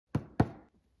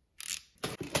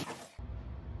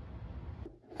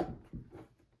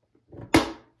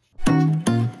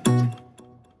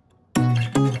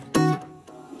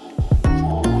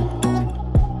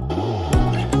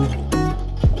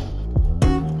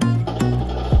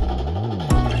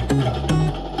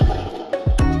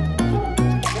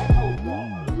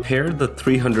Pair the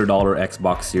 $300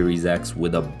 Xbox Series X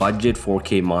with a budget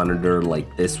 4K monitor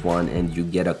like this one and you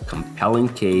get a compelling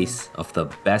case of the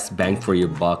best bang for your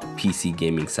buck PC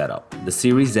gaming setup. The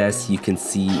Series S, you can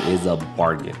see, is a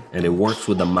bargain and it works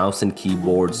with a mouse and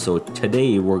keyboard, so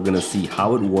today we're gonna see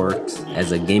how it works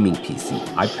as a gaming PC.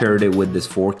 I paired it with this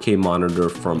 4K monitor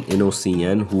from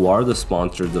Innocn, who are the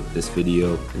sponsors of this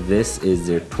video. This is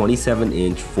their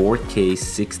 27-inch 4K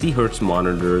 60Hz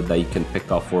monitor that you can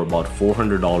pick up for about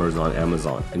 $400 on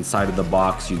Amazon. Inside of the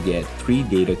box you get 3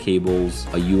 data cables,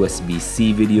 a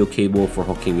USB-C video cable for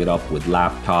hooking it up with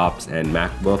laptops and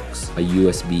MacBooks, a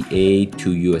USB-A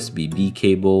to USB-B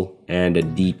cable, and a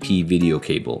DP video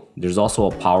cable. There's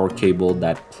also a power cable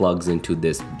that plugs into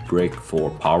this brick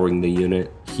for powering the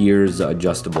unit. Here's the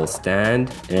adjustable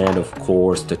stand and of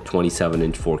course the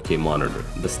 27-inch 4K monitor.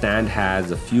 The stand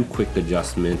has a few quick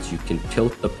adjustments. You can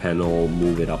tilt the panel,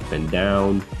 move it up and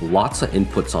down. Lots of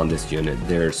inputs on this unit.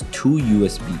 There's 2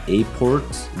 USB-A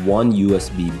ports, 1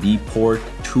 USB-B port,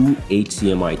 2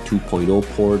 HDMI 2.0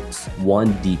 ports,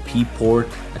 1 DP port,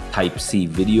 a Type-C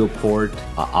video port,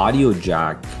 an audio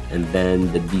jack, and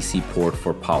then the DC port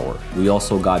for power. We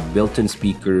also got built-in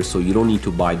speakers, so you don't need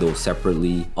to buy those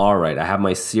separately. Alright, I have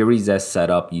my Series S set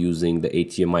up using the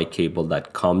HDMI cable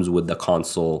that comes with the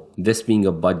console. This being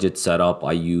a budget setup,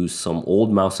 I used some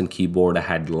old mouse and keyboard I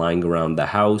had lying around the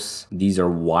house. These are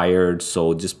wired,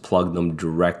 so just plug them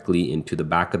directly into the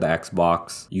back of the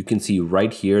Xbox. You can see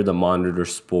right here the monitor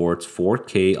sports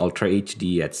 4K Ultra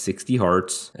HD at 60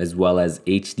 Hz as well as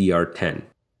HDR10.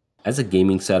 As a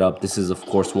gaming setup, this is of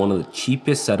course one of the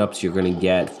cheapest setups you're gonna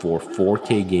get for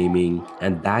 4K gaming,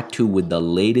 and that too with the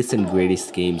latest and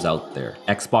greatest games out there.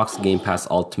 Xbox Game Pass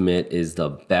Ultimate is the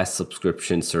best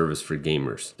subscription service for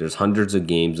gamers. There's hundreds of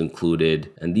games included,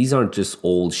 and these aren't just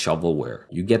old shovelware.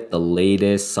 You get the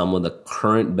latest, some of the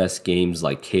current best games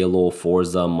like Halo,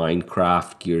 Forza,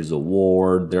 Minecraft, Gears of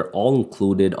War. They're all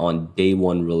included on day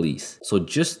one release. So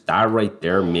just that right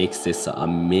there makes this an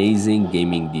amazing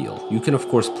gaming deal. You can of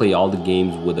course play all the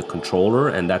games with a controller,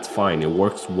 and that's fine. It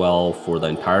works well for the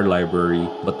entire library,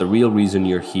 but the real reason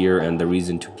you're here and the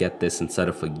reason to get this instead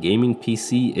of a gaming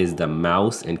PC is the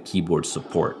mouse and keyboard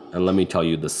support. And let me tell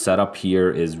you, the setup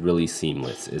here is really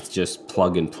seamless. It's just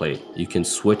plug and play. You can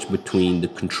switch between the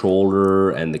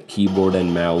controller and the keyboard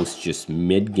and mouse just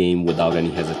mid-game without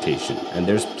any hesitation. And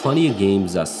there's plenty of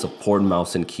games that support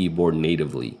mouse and keyboard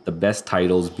natively. The best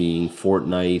titles being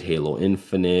Fortnite, Halo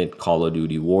Infinite, Call of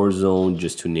Duty Warzone,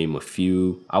 just to name a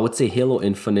few. I would say Halo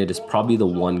Infinite is probably the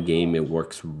one game it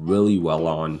works really well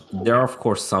on. There are of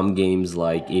course some games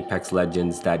like Apex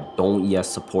Legends that don't yet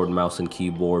support mouse and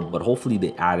keyboard, but hopefully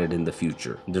they add it in the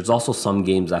future. There's also some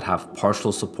games that have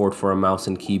partial support for a mouse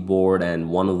and keyboard, and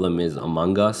one of them is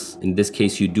Among Us. In this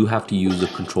case you do have to use a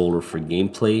controller for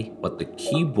gameplay, but the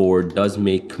keyboard does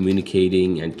make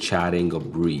communicating and chatting a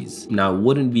breeze. Now it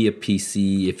wouldn't be a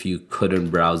PC if you couldn't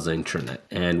browse the internet,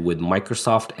 and with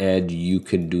Microsoft Edge you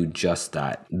can do just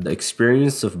that. The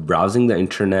experience of browsing the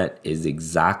internet is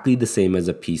exactly the same as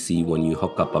a PC when you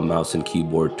hook up a mouse and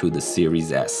keyboard to the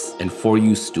Series S. And for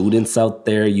you students out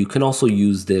there, you can also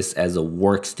use this as a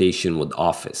workstation with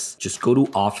Office. Just go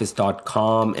to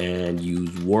office.com and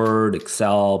use Word,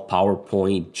 Excel,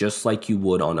 PowerPoint, just like you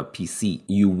would on a PC.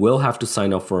 You will have to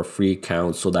sign up for a free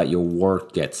account so that your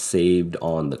work gets saved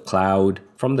on the cloud.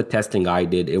 From the testing I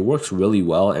did, it works really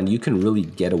well and you can really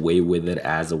get away with it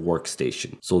as a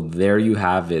workstation. So there you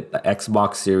have it, the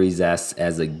Xbox Series S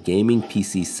as a gaming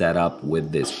PC setup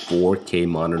with this 4K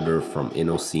monitor from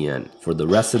Innocn. For the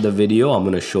rest of the video, I'm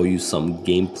going to show you some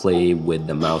gameplay with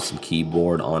the mouse and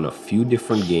keyboard on a few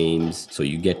different games so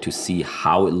you get to see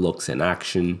how it looks in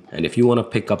action. And if you want to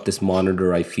pick up this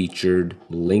monitor I featured,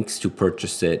 links to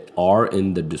purchase it are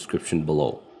in the description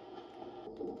below.